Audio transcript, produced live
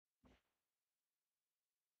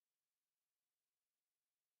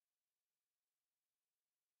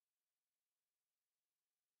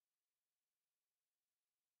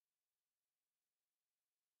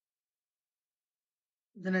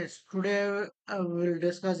The next today we will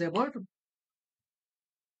discuss about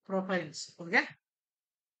profiles. Okay.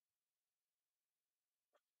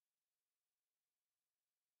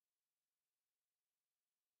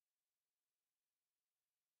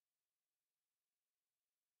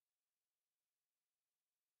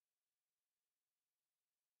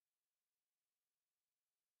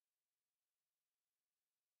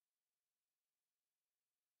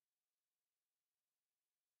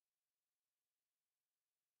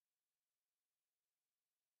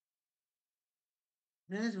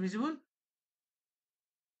 Dinesh visible.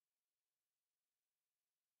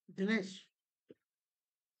 Dinesh.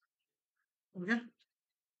 Okay.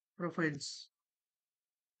 Profiles.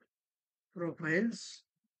 Profiles.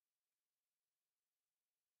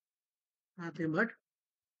 Nothing but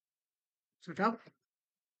set up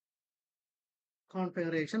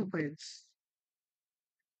configuration files.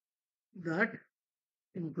 That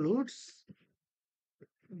includes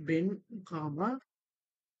bin, comma,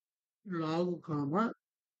 log, comma,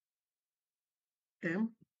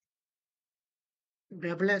 temp.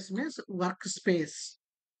 Double S means workspace.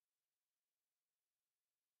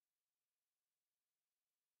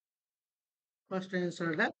 First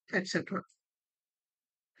installer, etc.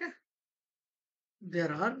 Okay.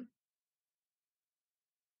 There are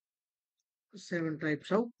seven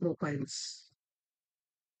types of profiles.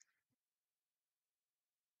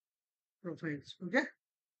 Profiles. Okay.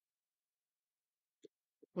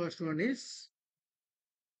 First one is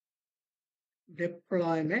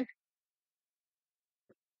deployment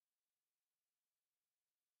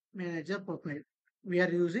manager profile. We are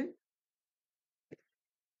using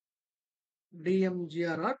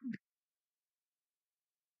DMGR or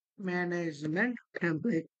management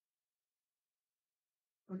template.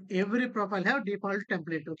 Every profile have default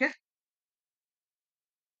template. Okay.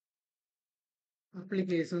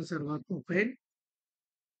 Application server profile.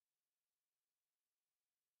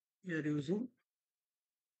 We are using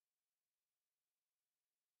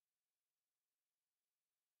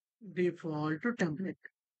default template.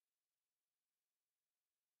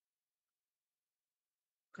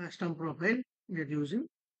 Custom profile. We are using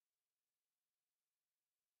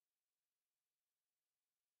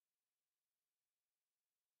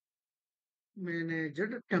managed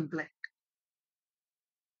template.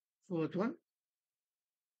 Fourth one,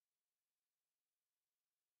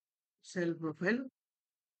 cell profile.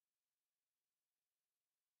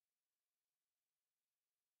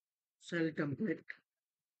 Cell template.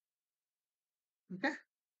 Okay.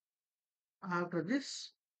 After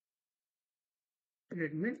this,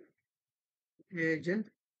 admin agent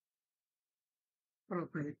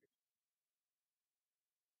profile.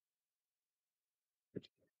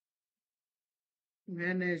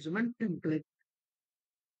 Management template.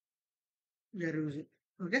 We are using.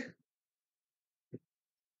 Okay.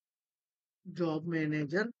 Job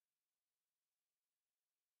manager.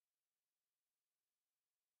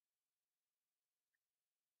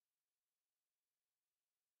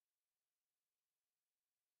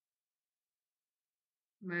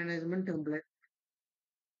 Management template.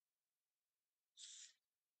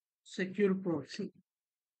 Secure proxy.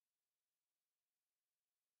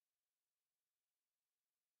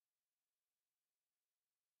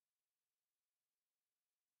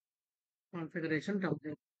 Configuration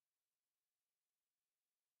template.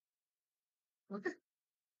 Okay.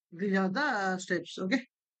 These are the steps. Okay.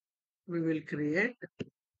 We will create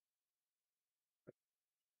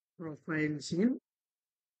profiles in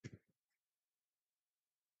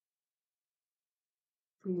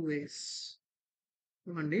two ways.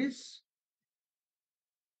 One is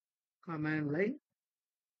command line.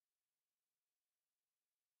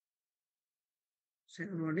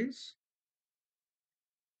 Second one is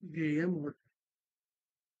VM mode.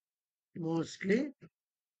 Mostly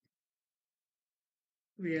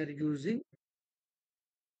we are using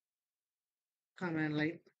command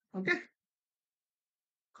line. Okay.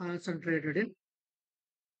 Concentrated in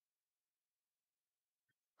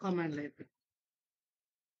command line.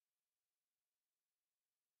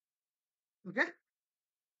 Okay.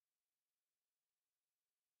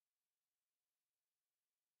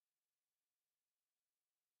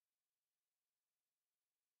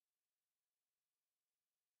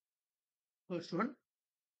 First one,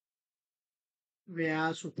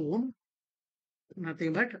 VAS home.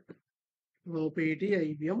 Nothing but OPT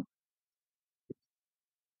IBM.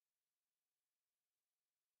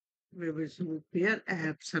 We will prepare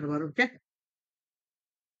app server. Okay.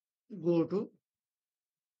 Go to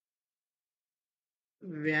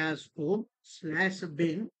VAS home slash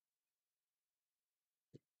bin.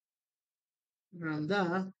 Run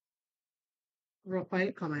the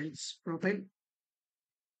profile commands. Profile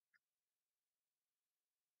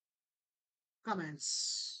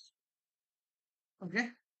commands. Okay.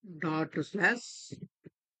 Dot slash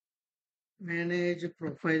manage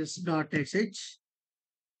profiles dot sh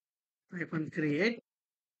hyphen create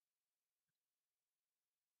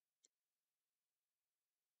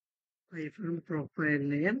hyphen profile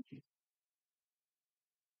name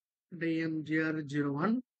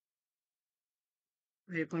dmgr01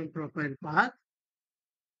 hyphen profile path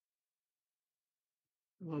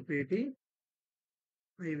opt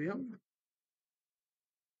IBM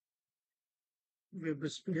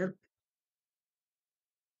WebSphere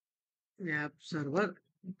app server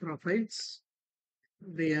profiles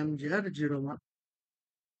dmgr01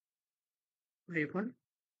 hyphen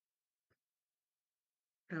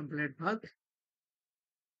template path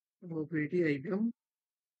opt IBM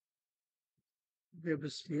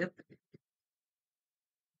WebSphere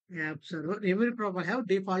app server. Every profile have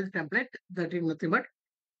default template that is nothing but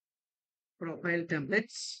profile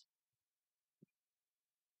templates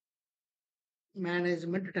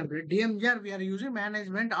management template. DMGR we are using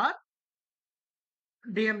management or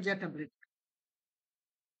DMGR template.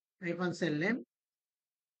 Hyphen cell name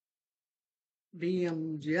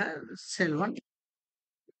DMGR cell 1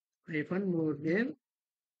 hyphen node name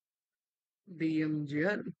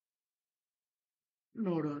DMGR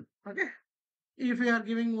node 1. Okay. If we are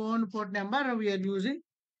giving one port number, we are using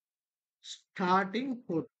starting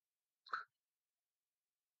port.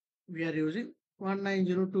 We are using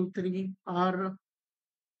 19023 or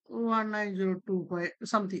 19025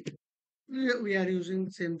 something. We are using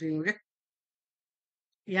same thing. Okay.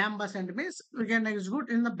 Ampersand means we can execute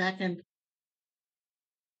in the backend.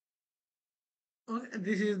 Okay,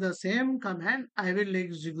 this is the same command I will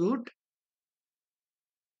execute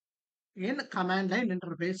in command line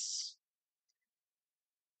interface.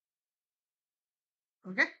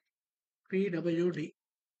 Okay, PWD.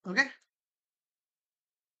 Okay,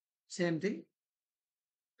 same thing.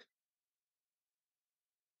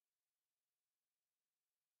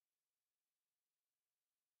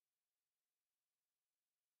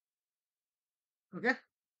 Okay,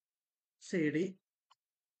 CD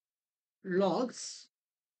logs,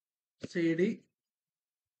 CD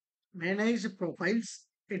manage profiles.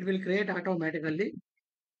 It will create automatically.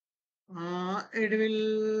 It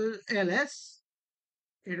will ls.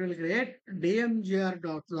 It will create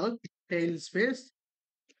dmgr.log tail space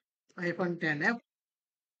hyphen 10f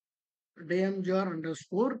dmgr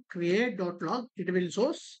underscore create.log. It will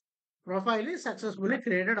source profile is successfully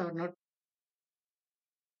created or not.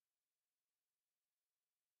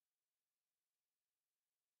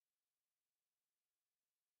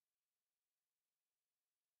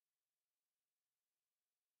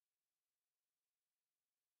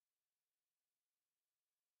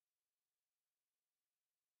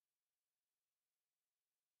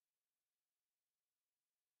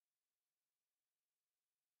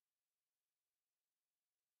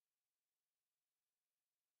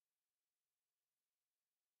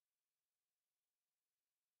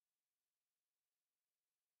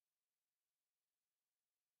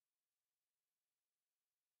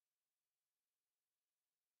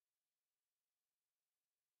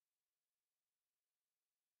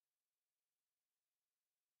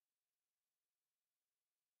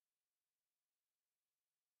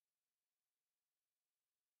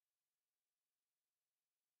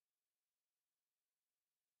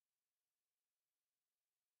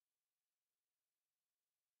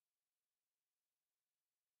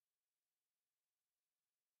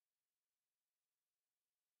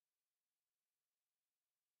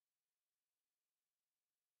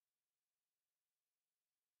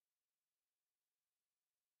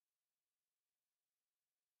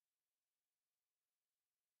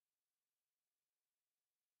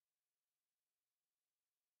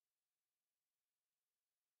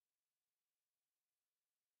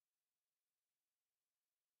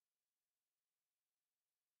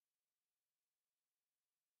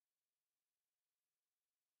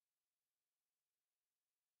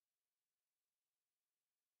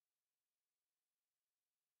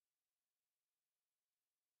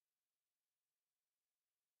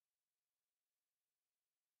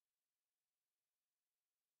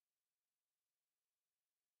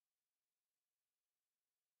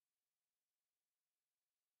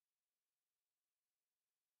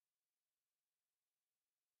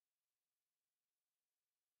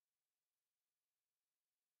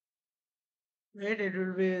 Wait, it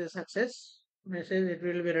will be a success message. It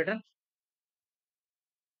will be written.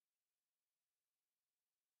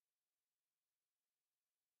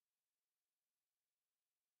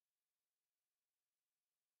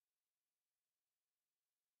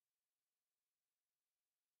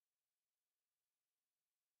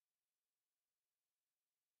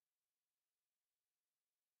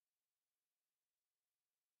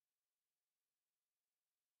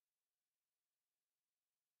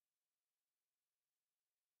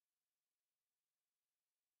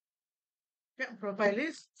 Okay, profile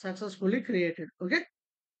is successfully created. Okay,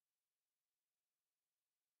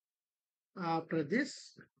 after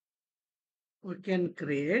this, we can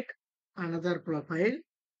create another profile,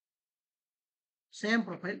 same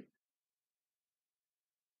profile.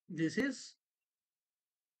 This is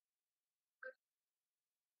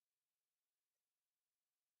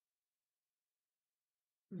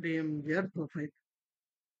DMGR profile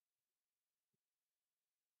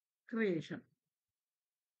creation.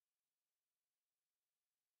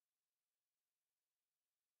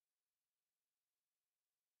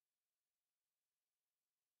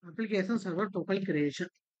 Application server profile creation.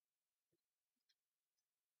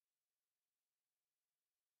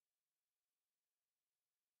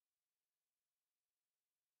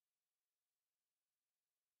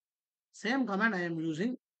 Same command I am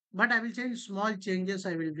using, but I will change small changes.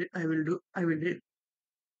 I will do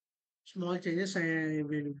small changes. I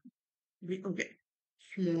will be okay.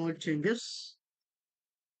 Small changes.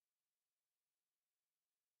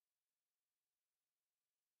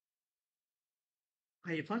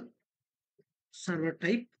 Hyphen server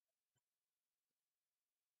type.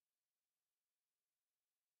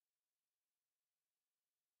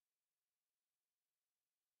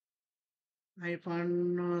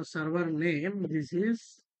 Hyphen server name. This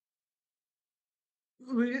is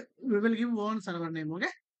we will give one server name. Okay.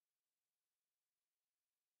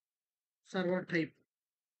 Server type.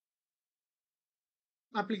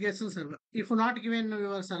 Application server. If not given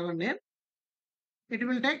your server name, it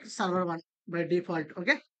will take server one by default.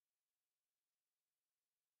 Okay.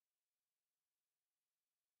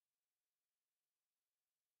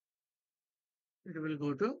 It will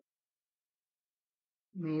go to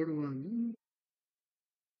node one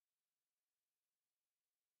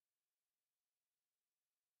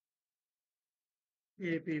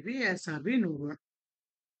app srv node one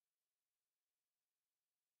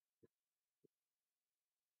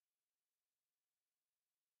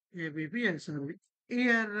app srv.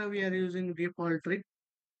 Here we are using default trick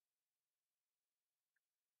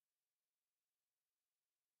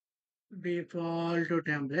default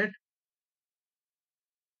template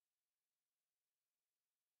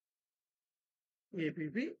app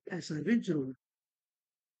srv zero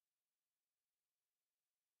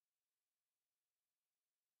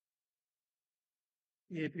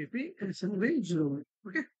app srv zero.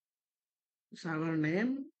 Okay. Server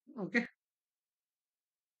name. Okay.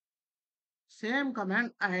 Same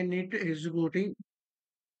command I need to executing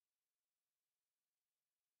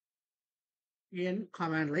in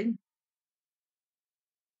command line.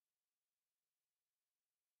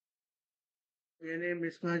 Name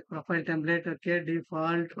mismatch profile template. Okay.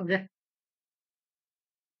 Default. Okay.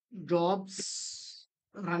 Jobs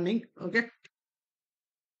running. Okay.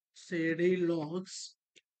 cd logs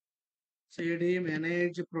cd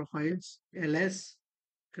manage profiles ls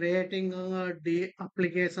creating the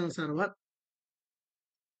application server.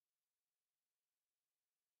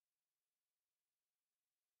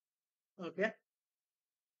 Okay.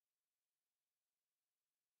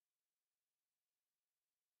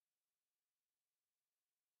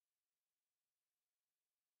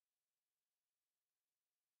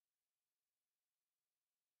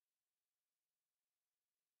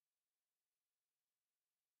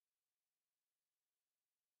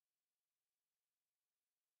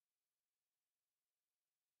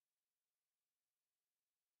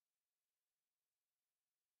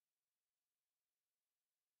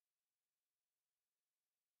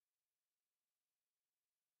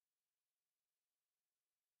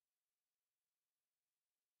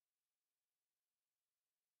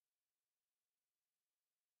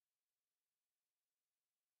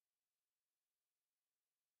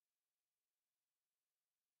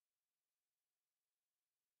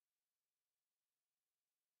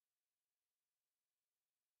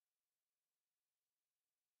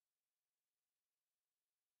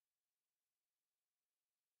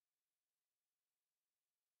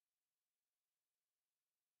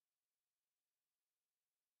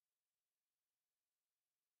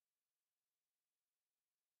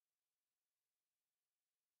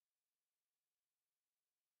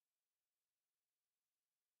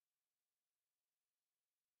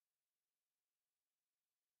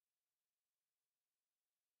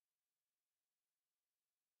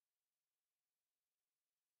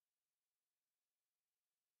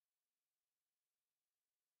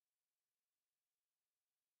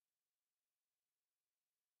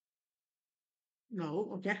 Now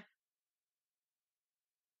okay.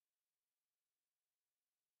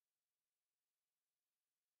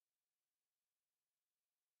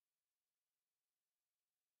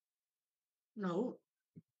 Now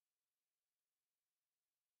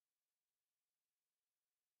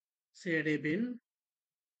CAD bin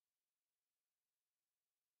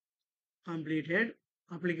completed.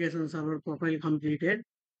 Application server profile completed.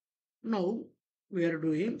 Now we are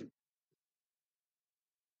doing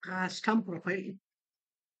custom profile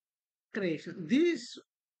creation. These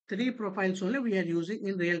three profiles only we are using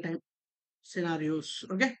in real time scenarios.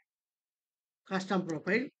 Okay, custom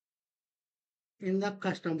profile. In the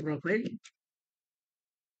custom profile,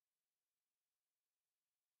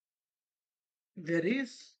 there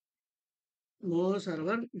is no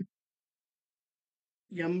server,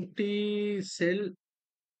 empty cell,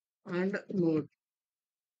 and node.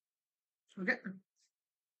 Okay,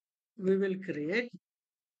 we will create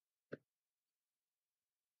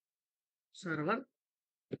server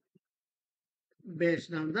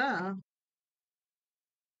based on the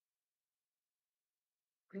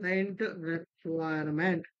client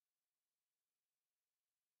requirement.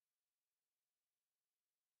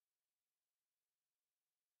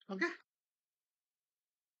 Okay,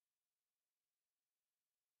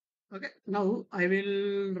 okay. Now I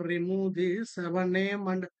will remove the server name,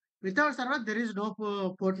 and without server there is no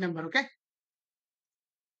port number. Okay,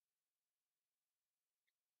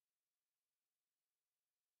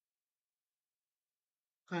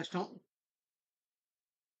 custom,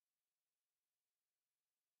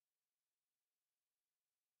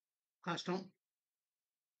 custom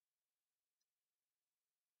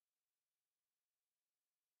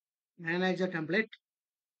manager template.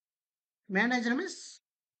 Manager means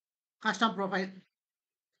custom profile.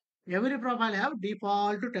 Every profile have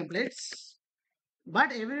default templates,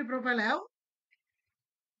 but every profile have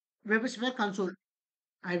WebSphere console.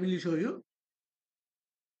 I will show you,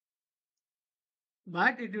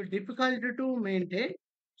 but it is difficult to maintain.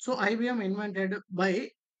 So IBM invented by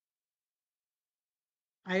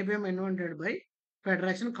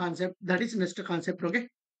Federation concept. That is next concept. Okay,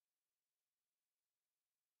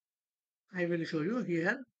 I will show you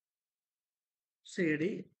here.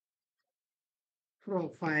 CD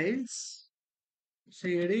profiles,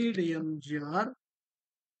 CD DMGR.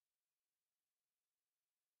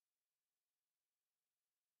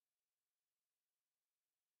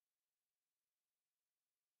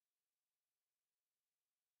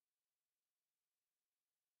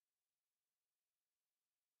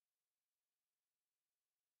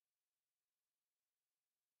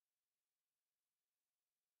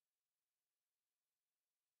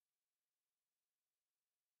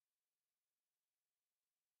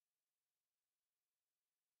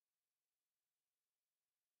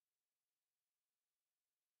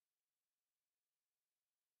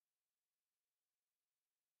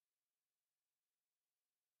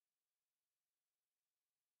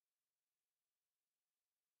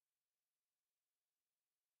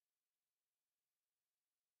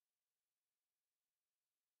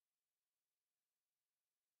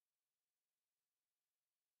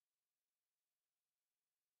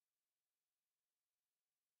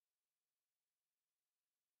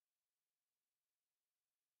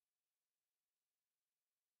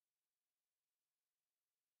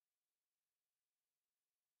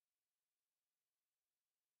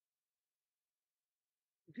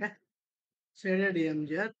 Okay, CD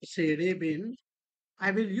DMGR, CD bin.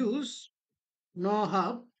 I will use no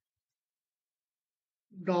hub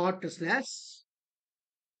dot slash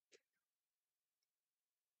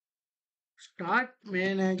start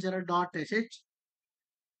manager dot sh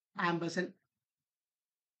ampersand.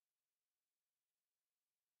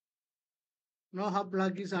 No hub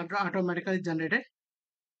log is automatically generated.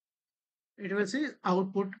 It will see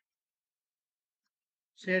output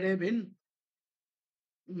CD bin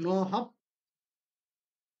no hub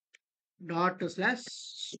dot slash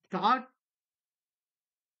start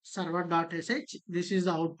server dot sh. This is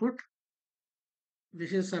the output.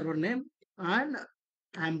 This is server name and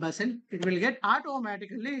ampersand. It will get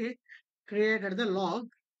automatically created the log.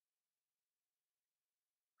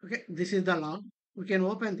 Okay, this is the log. We can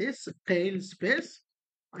open this tail space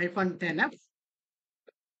hyphen 10f.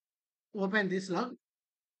 Open this log.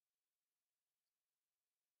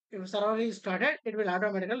 If server is started, it will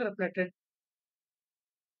automatically reflected.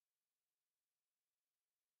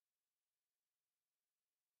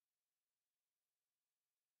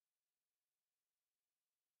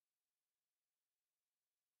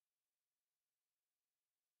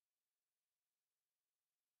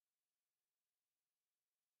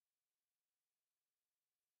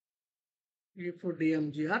 If for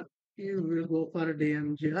DMGR, you will go for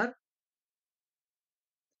DMGR.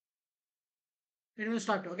 It will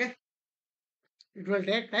start. Okay, it will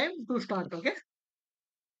take time to start. Okay,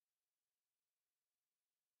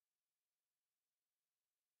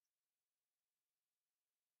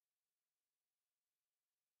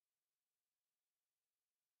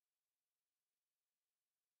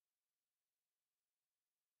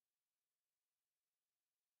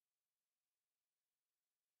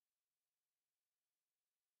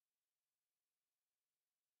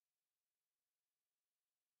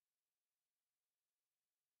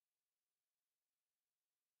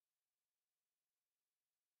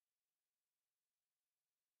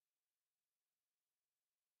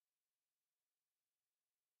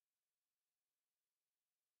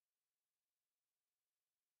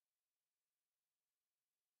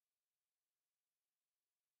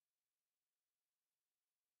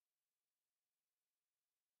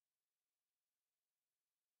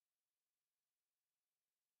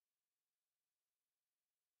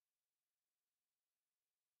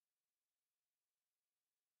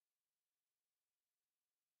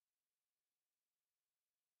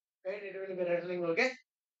 Right, it will be rattling. Okay.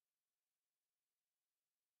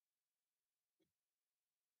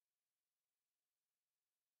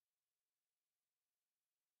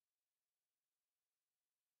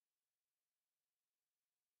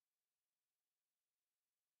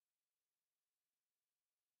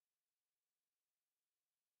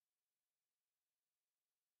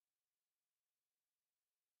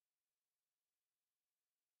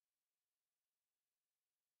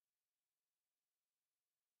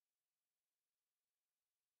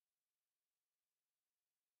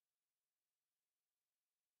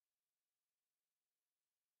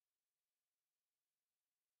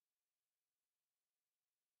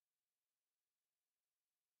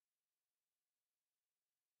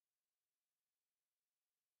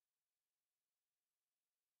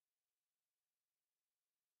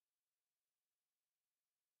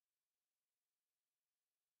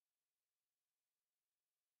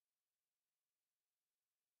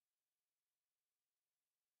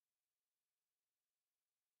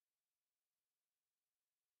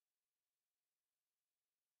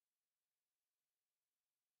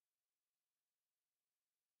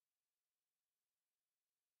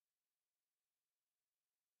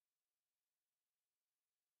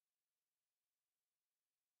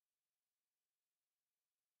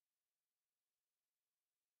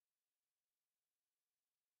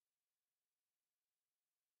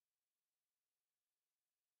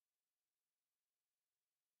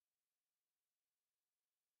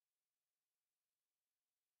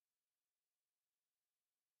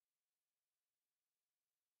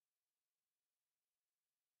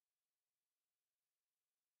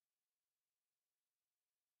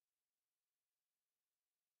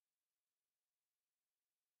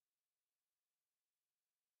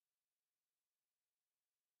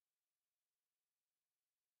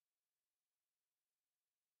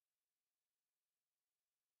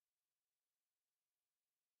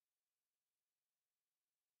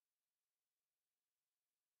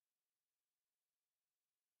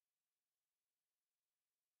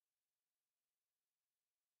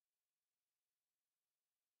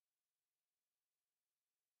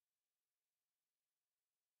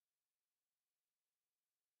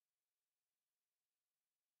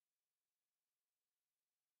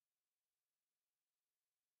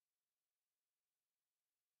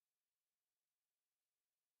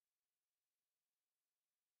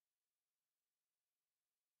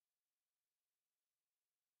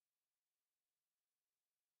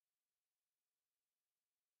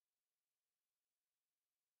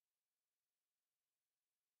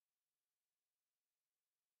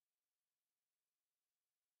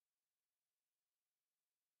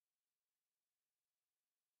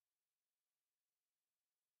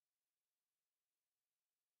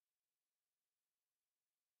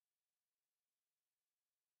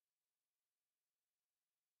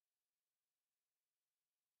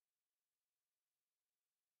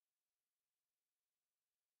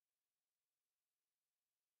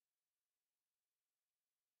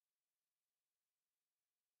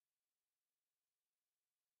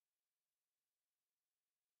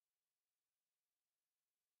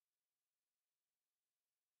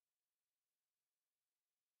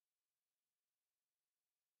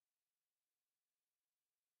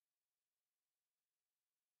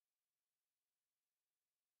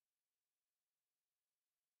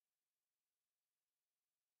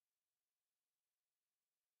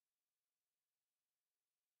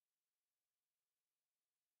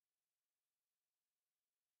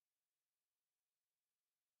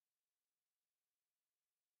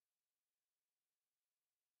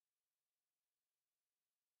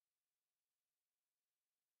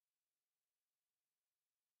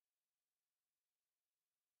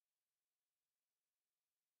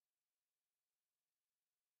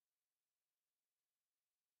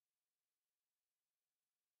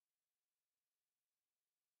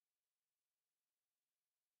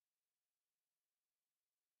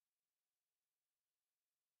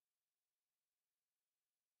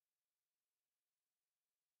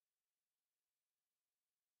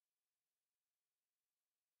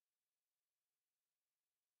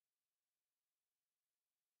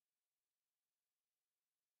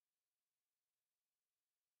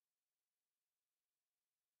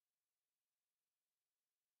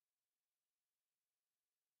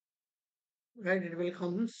 Right, it will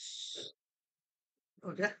comes.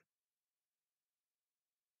 Okay.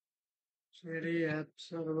 Ready app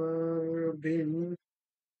server bin.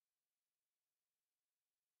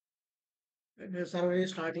 The server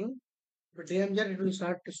is starting. But DMZ it will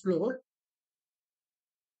start slow.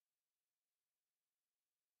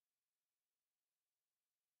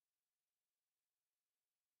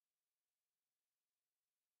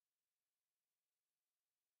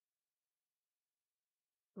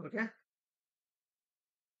 Okay.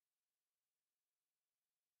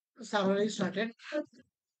 Server is started.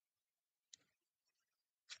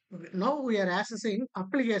 Okay. Now we are accessing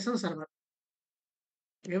application server.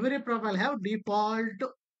 Every profile have default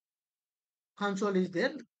console is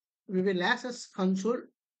there. We will access console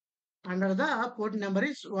under the port number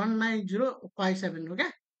is 19057.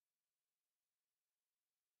 Okay.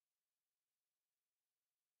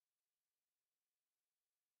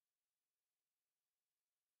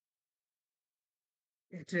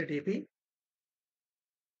 HTTP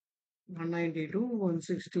 192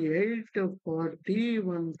 168 40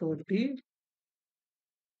 130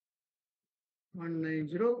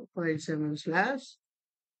 19057 slash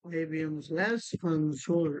IBM slash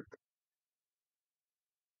console.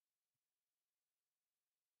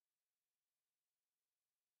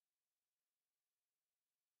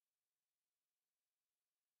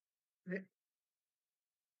 Okay.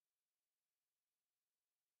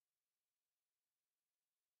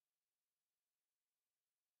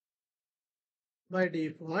 By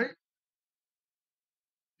default,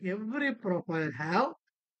 every profile have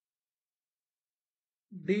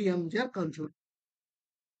DMJ console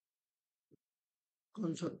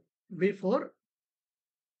before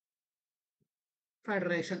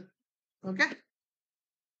federation. Okay.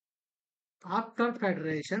 After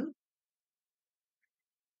federation,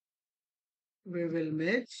 we will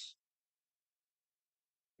match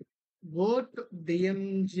both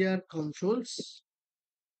DMGR consoles.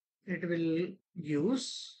 It will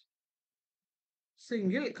use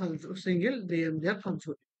single console, single DMGR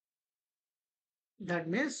console. That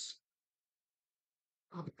means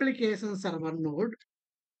application server node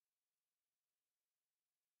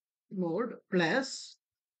plus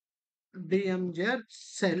DMGR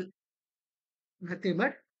cell, nothing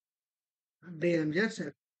but DMGR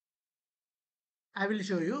cell. I will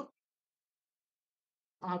show you.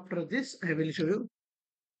 After this, I will show you.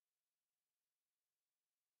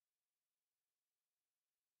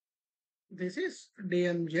 This is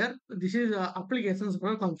DMGR. This is applications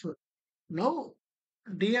for console. Now,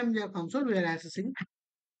 DMGR console we are accessing.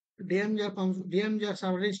 DMGR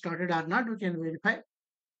server is started or not, we can verify.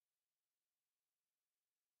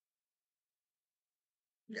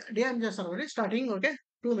 DMGR server is starting, okay.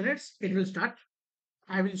 2 minutes, it will start.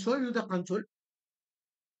 I will show you the console.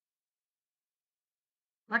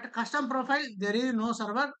 But custom profile, there is no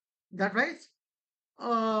server. That wise,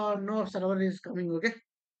 no server is coming, okay.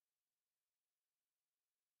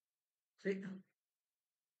 See,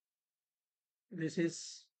 this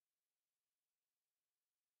is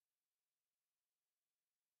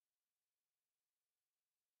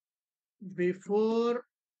before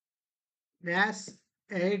VAS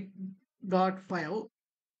 8.5.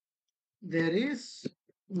 There is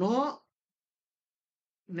no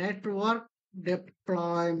network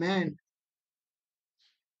deployment.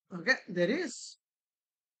 Okay, there is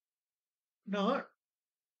no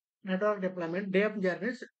network deployment. DMGR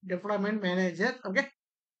is deployment manager. Okay,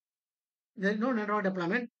 there is no network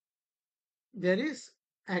deployment. There is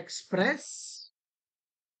Express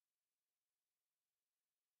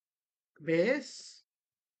Base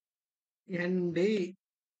ND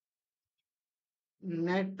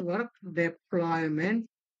network deployment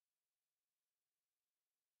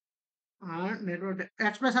and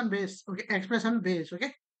Express and Base. Okay, Express and Base.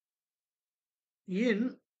 Okay,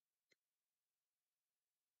 in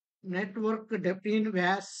network depth in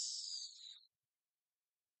VAS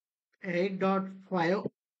 8.5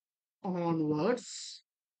 onwards,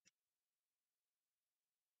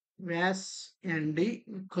 VAS ND,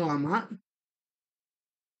 comma,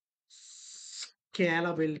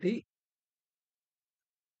 scalability,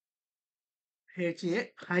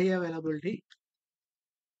 HA, high availability,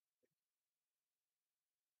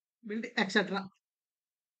 build, etc.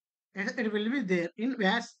 It will be there in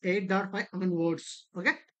VAS 8.5 onwards.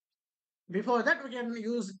 Okay. Before that, we can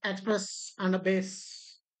use Express and a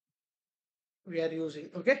base we are using.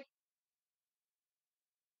 Okay.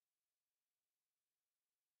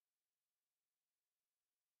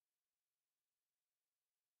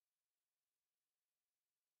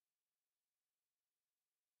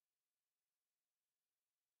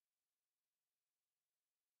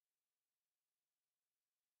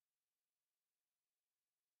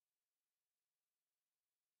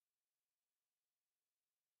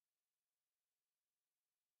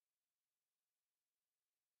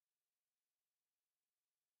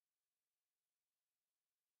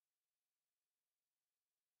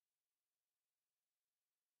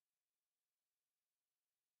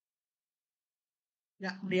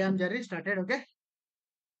 Yeah, DM journey started. Okay.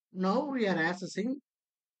 Now we are accessing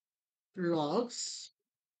logs,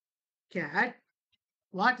 cat,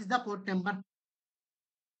 What is the port number?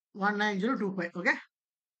 19025. Okay.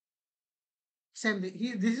 Same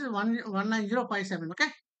thing. This is 19057.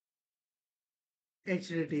 Okay.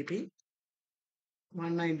 HTTP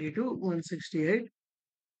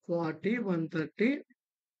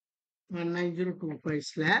 192.168.40.130.19025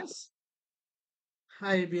 slash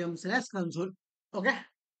IBM slash console. Okay.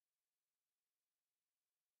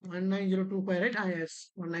 19025, right? Ah,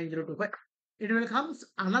 yes. 19025. It will comes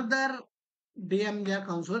another DMGR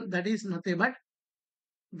console, that is nothing but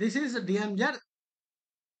this is DMGR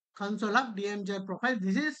console of DMGR profile.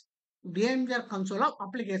 This is DMGR console of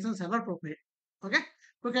application server profile. Okay.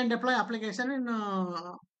 We can deploy application in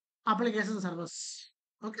application servers.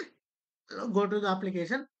 Okay. Go to the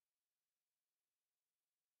application,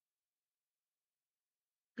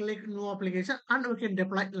 click new application, and we can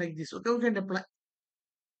deploy like this. Okay. We can deploy.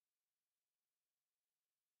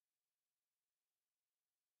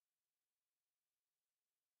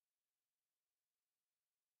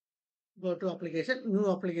 Go to application,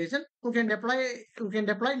 new application. We can deploy. We can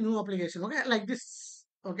deploy new application. Okay. Like this.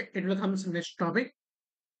 Okay. It will come next topic.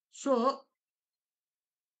 So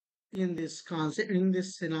in this concept, in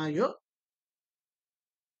this scenario,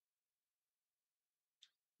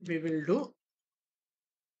 we will do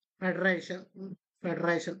federation,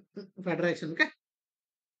 federation. Okay.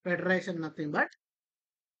 Federation, nothing but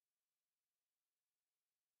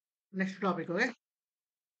next topic. Okay.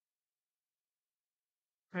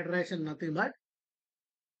 Federation, nothing but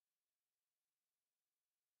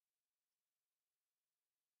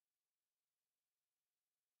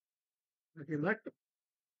nothing but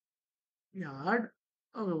yard.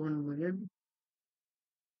 Oh, 1 minute.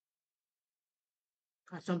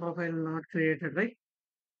 Custom profile not created, right?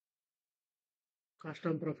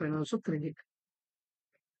 Custom profile also create.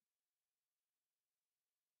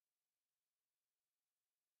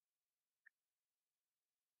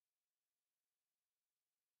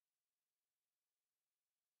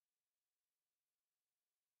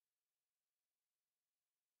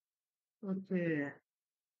 Okay.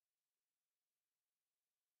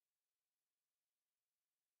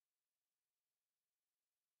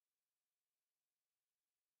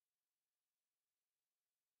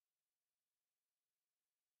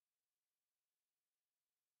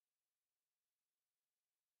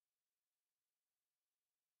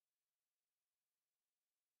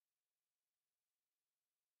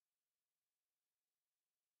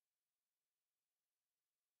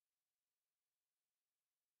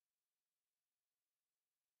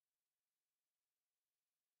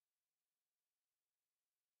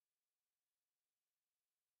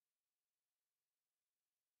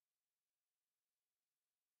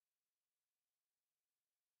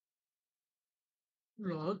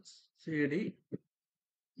 Logs, CD,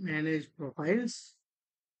 manage profiles,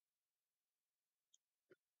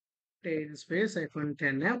 tail space, iPhone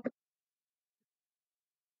 10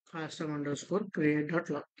 custom underscore create dot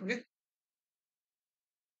log. Okay.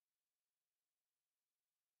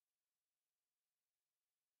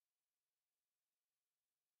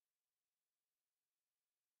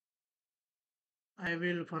 I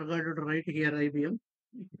will forget to write here IBM.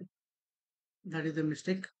 That is the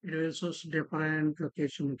mistake. It will show different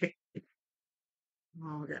location. Okay.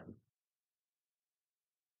 Okay.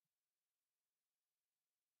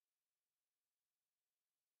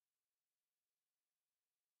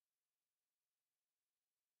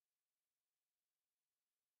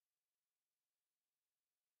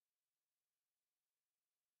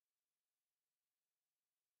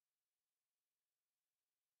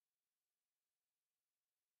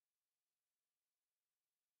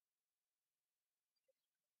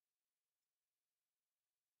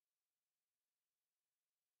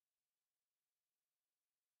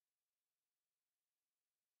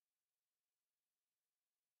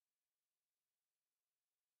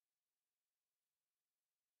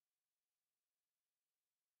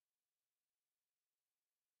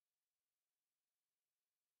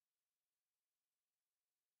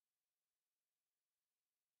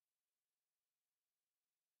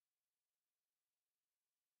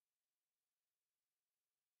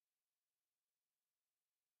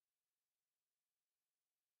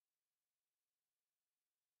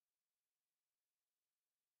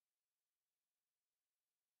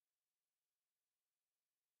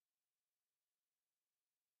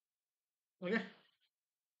 Okay.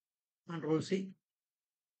 Control C.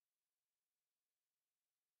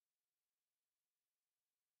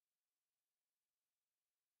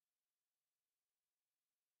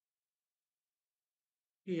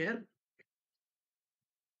 Here,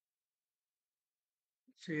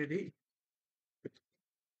 CD,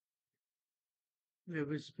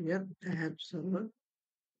 WebSphere, tab server.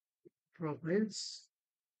 profiles,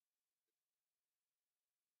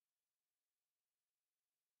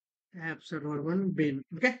 app server one bin.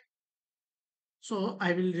 Okay. So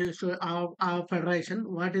I will just show our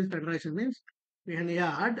federation. What is federation means? We can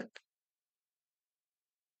add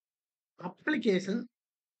application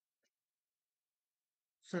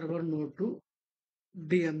server node to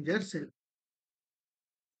dmz cell.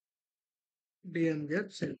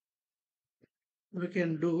 dmz cell. We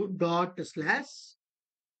can do dot slash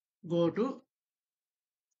go to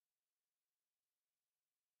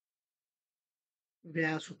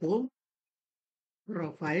VASCO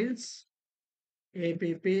profiles app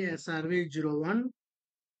srv01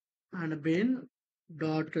 and bin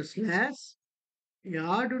dot slash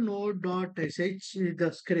yard node dot sh is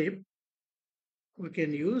the script we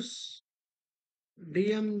can use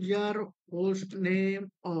dmgr host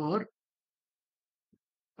name or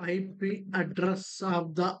IP address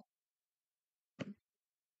of the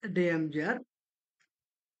dmgr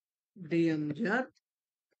dmgr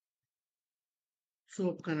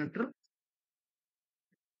soap connector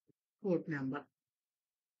port number.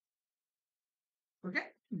 Okay,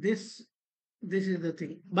 this is the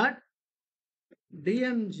thing, but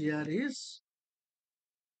dmgr is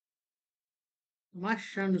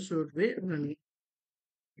must and should be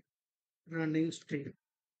running string.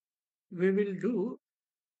 We will do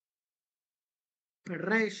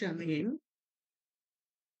federation in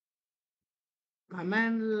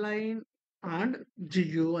command line and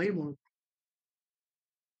GUI mode.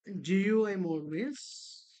 GUI mode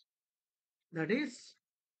means that is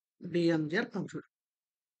DMZ function.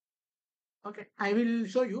 Okay, I will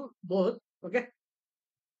show you both. Okay,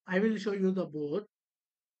 I will show you the both.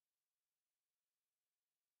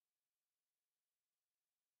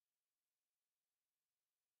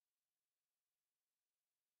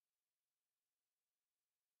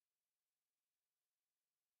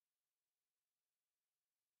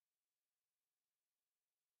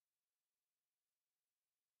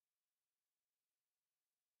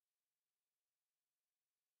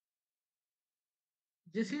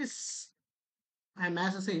 This is I'm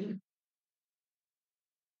accessing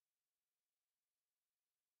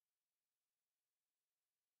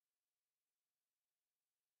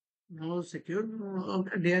now secure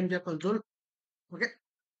DMZ console. Okay,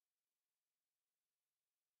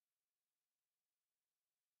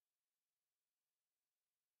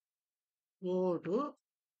 go to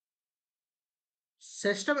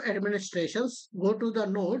system administrations. Go to the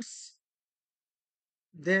nodes.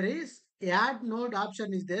 There is add node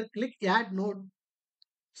option is there. Click add node.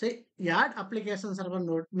 Say add application server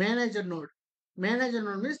node, manager node. Manager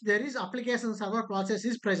node means there is application server process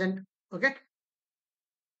is present. Okay.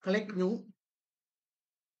 Click new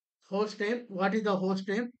host name. What is the host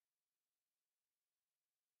name?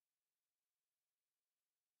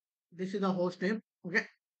 This is the host name. Okay.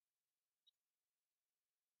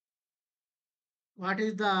 What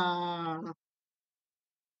is the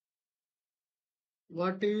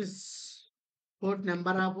what is port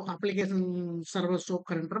number of application server soap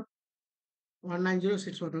current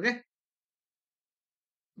 19061? Okay.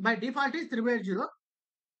 By default is 380.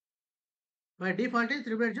 By default is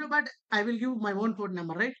 380, but I will give my own port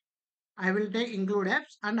number, right? I will take include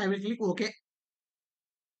apps and I will click OK.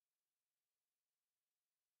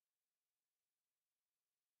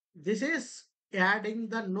 This is adding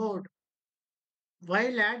the node.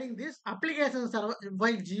 While adding this application server,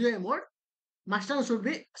 while GUI mode, must and should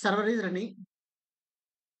be server is running.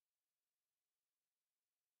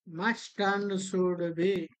 Must and should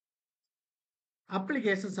be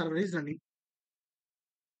application server is running.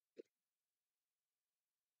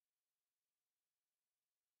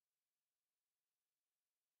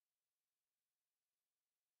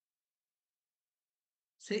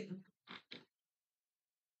 See,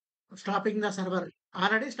 stopping the server.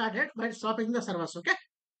 Already started by stopping the servers. Okay,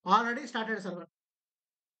 already started server.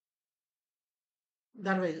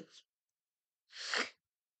 That way,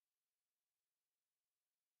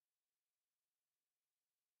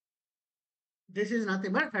 this is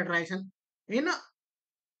nothing but federation in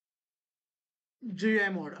GUI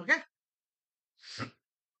mode. Okay.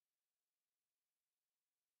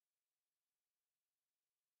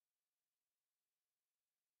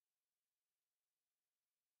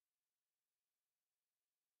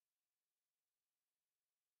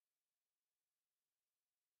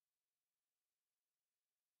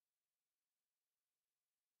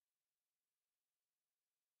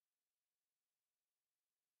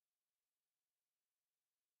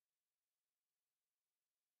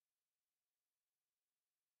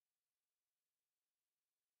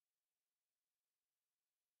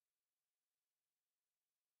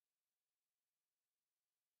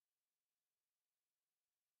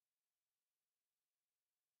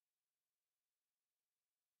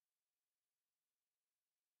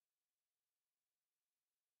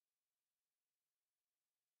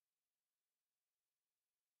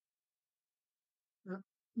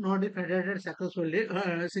 Node is federated successfully.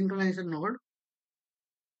 Synchronized node.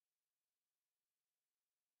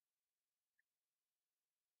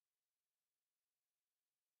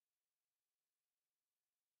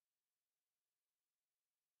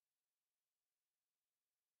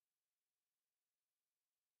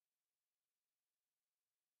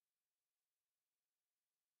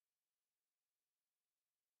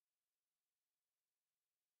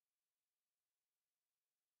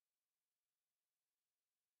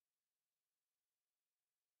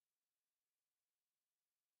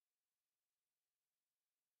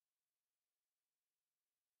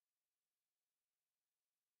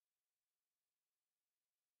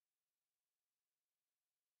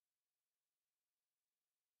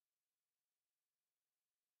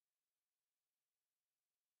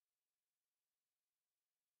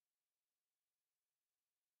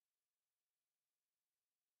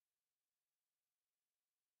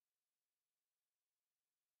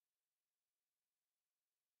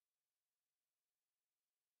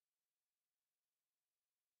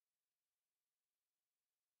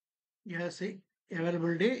 Yes, see,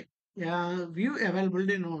 availability. Yeah, view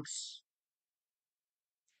availability nodes.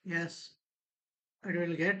 Yes, it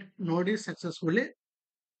will get node is successfully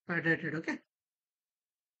federated. Okay.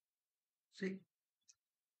 See,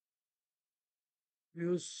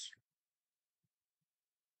 views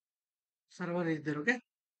server is there. Okay.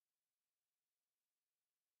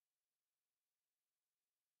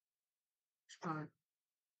 Start.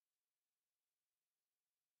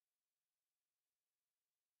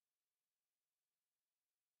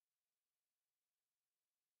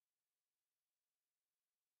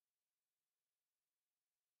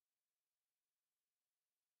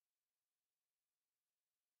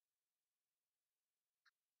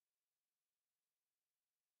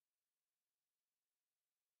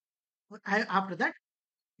 After that,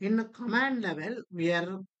 in the command level, we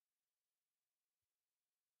are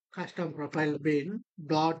custom profile bin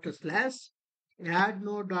dot slash add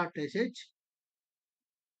node dot sh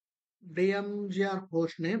dmgr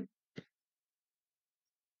hostname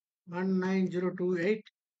 19028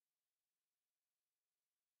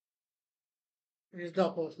 is the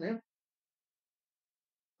hostname.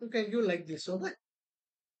 You can do like this. Okay.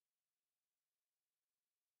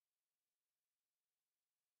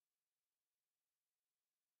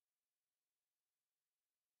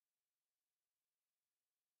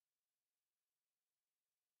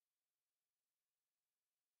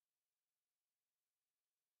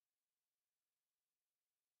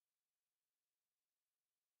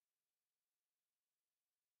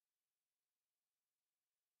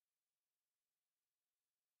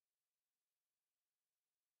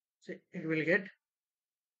 So it will get.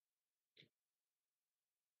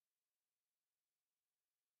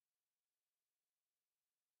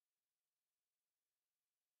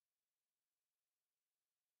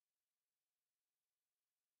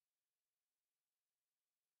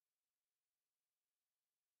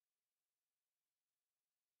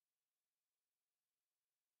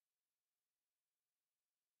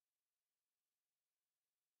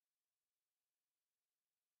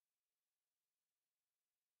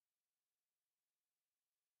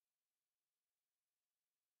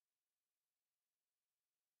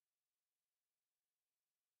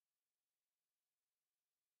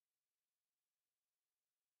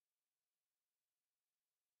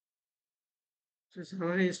 So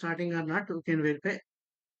server is starting or not, you can verify.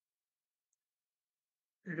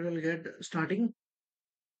 It will get starting.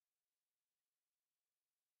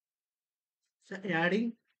 So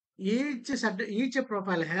adding each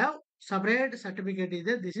profile have separate certificate is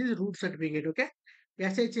there. This is root certificate. Okay.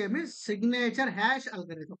 SHM is signature hash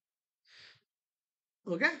algorithm.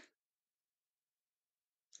 Okay.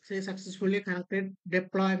 Say successfully connected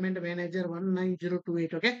deployment manager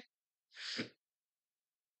 19028. Okay.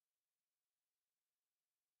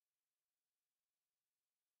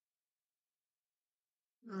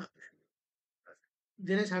 Uh,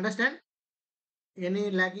 Dinesh, understand? Any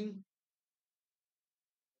lagging?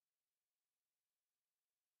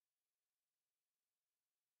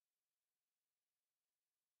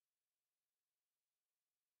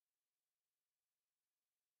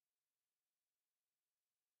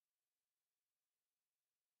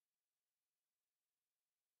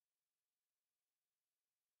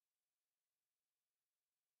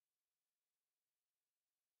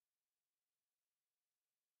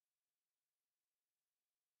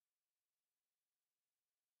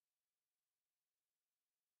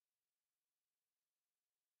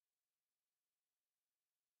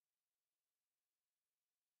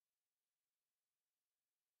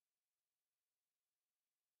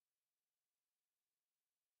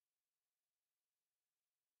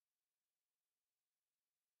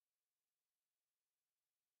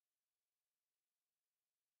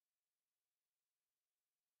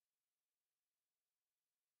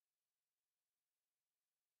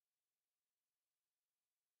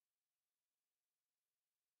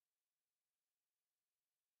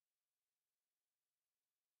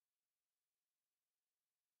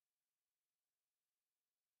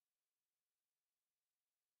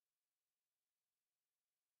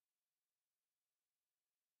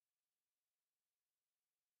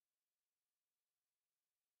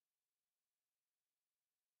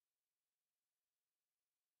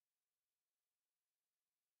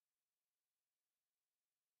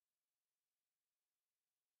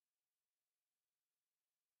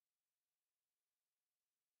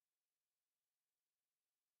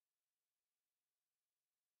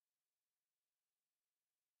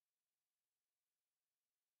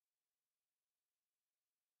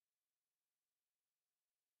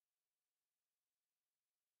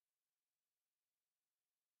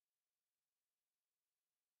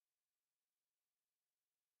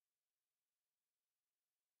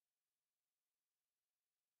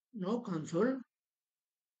 Now console.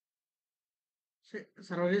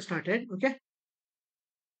 Server is started. Okay.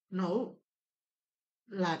 Now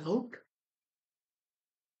log out.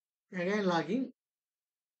 Again logging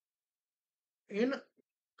in.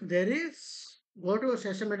 There is go to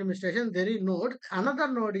session administration. There is node. Another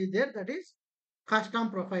node is there, that is custom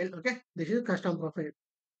profile. Okay. This is custom profile.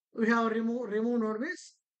 We have remove node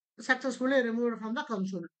means successfully removed from the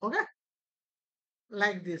console. Okay.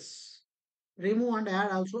 Like this. Remove and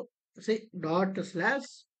add also. See dot slash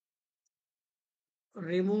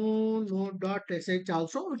remove node dot sh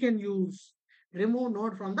also we can use remove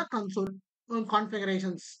node from the console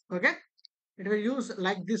configurations. Okay. It will use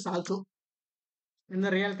like this also. In the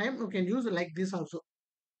real time, you can use like this also.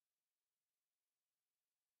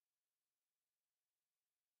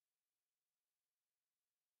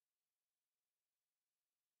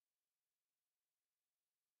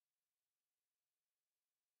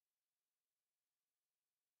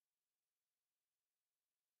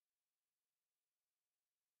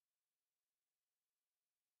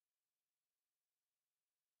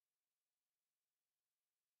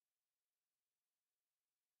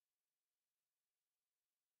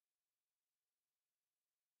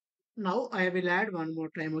 Now I will add one more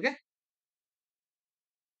time. Okay.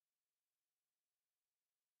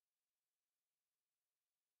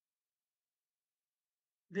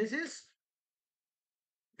 This is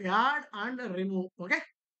add and remove. Okay.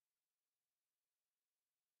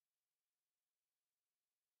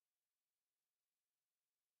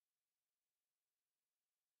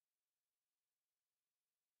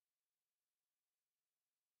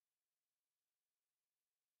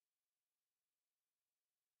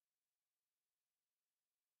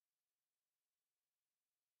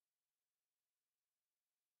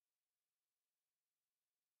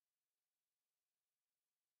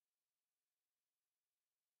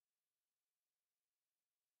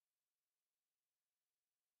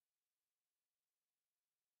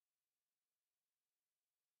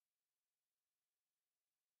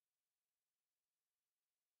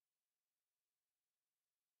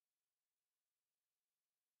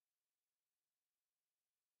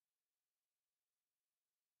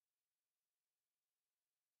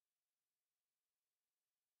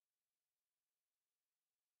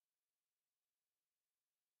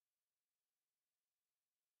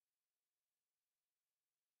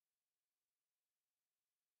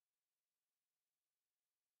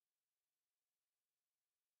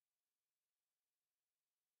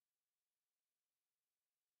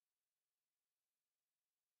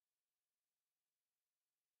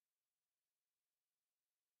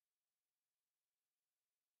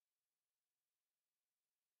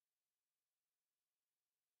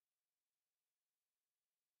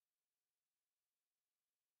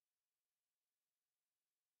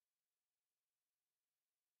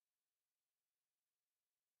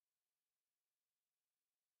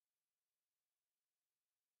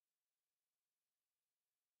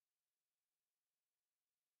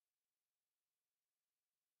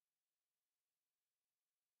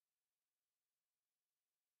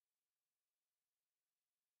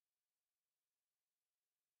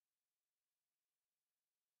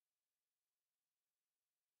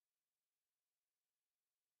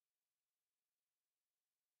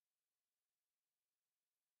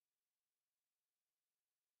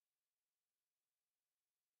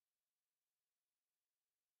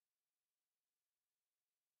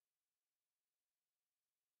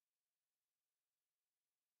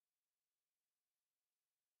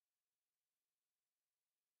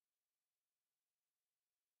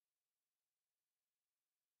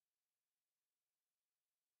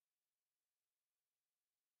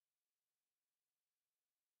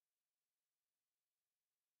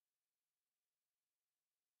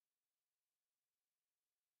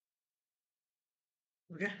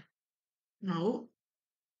 Okay. Now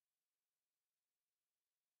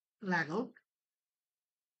log out.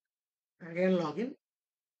 Again login.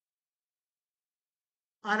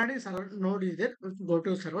 Already server node is there. Go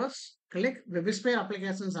to servers. Click WebSphere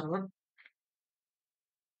application server.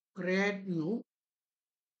 Create new.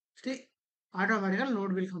 See automatically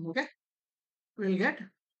node will come. Okay. We'll get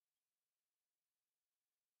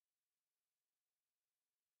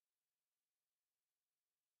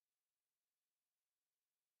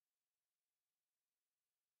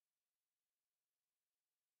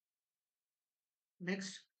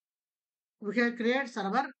next. We can create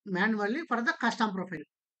server manually for the custom profile.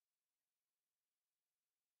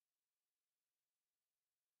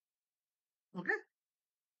 Okay.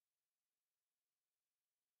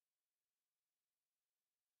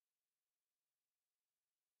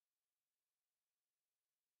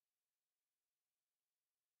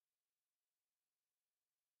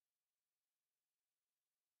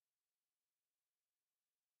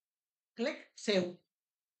 Click save.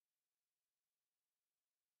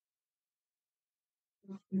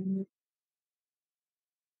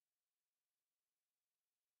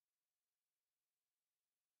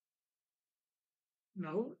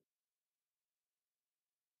 Now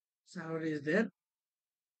server is there.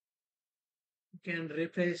 You can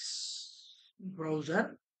refresh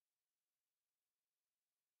browser.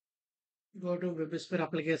 Go to WebSphere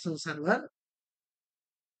application server.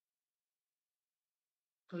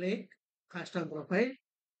 Click custom profile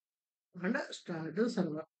and start the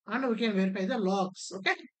server. And we can verify the logs.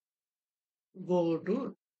 Okay. Go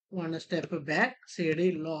to one step back.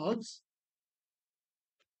 CD logs.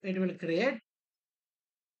 It will create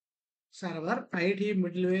server IT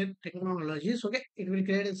middleware technologies. Okay. It will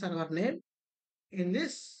create a server name. In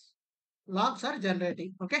this, logs are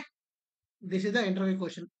generating. Okay. This is the interview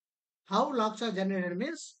question. How logs are generated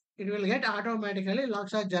means it will get automatically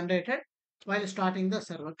logs are generated while starting the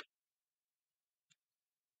server.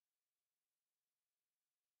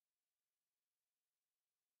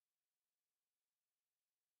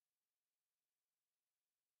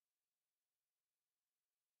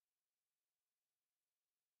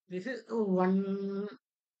 This is one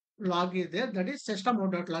log is there, that is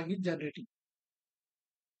system.log is generating.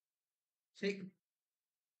 See,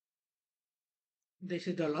 this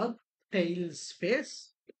is the log tail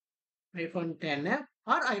space hyphen 10f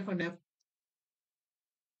or hyphen f.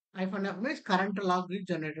 Hyphen f means current log is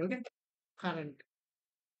generated. Okay, current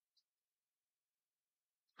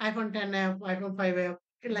hyphen 10f, hyphen 5f,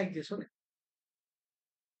 like this. Okay,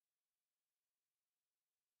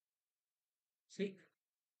 see,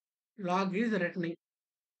 log is returning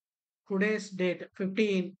today's date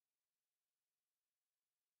 15.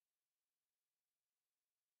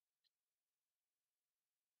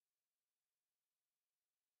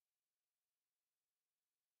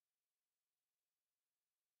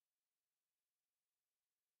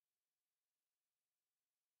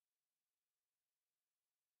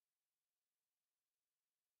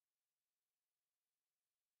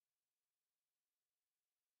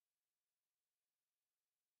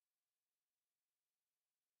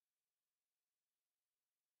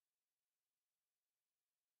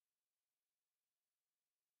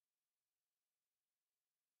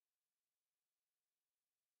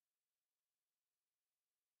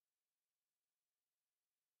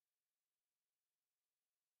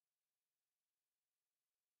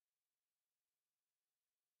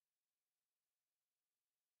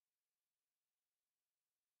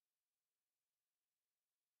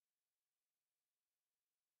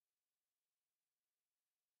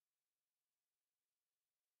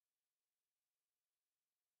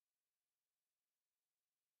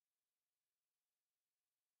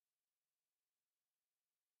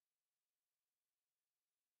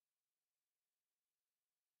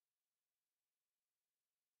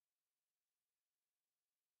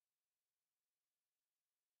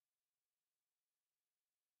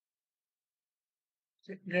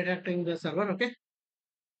 See, detecting the server. Okay,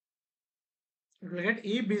 it will get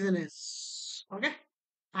e-business. Okay,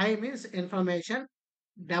 I means information,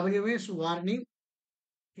 W means warning,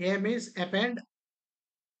 A means append,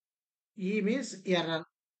 E means error.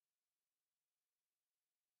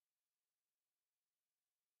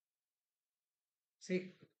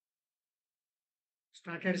 See,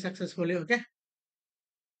 started successfully. Okay,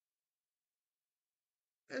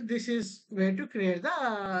 this is way to create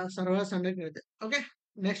the servers and create okay.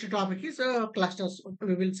 Next topic is clusters.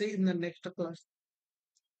 We will see in the next class.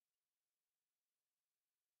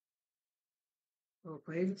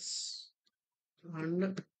 Profiles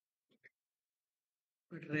and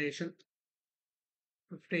iteration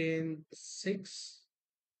 15.6.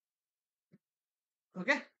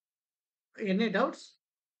 Okay. Any doubts?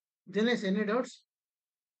 Dinesh, any doubts?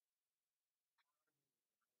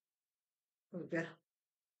 Okay.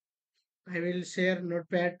 I will share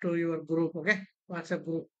notepad to your group. Okay. WhatsApp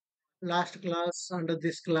group. Last class under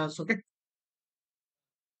this class. Okay.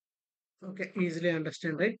 Okay. Easily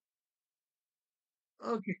understand, right?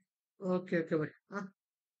 Okay. Okay. Okay. Bye.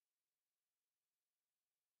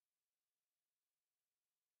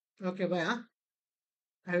 Okay. Bye.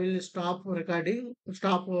 I will stop recording.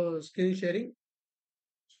 Stop screen sharing.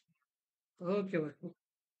 Okay. Bye.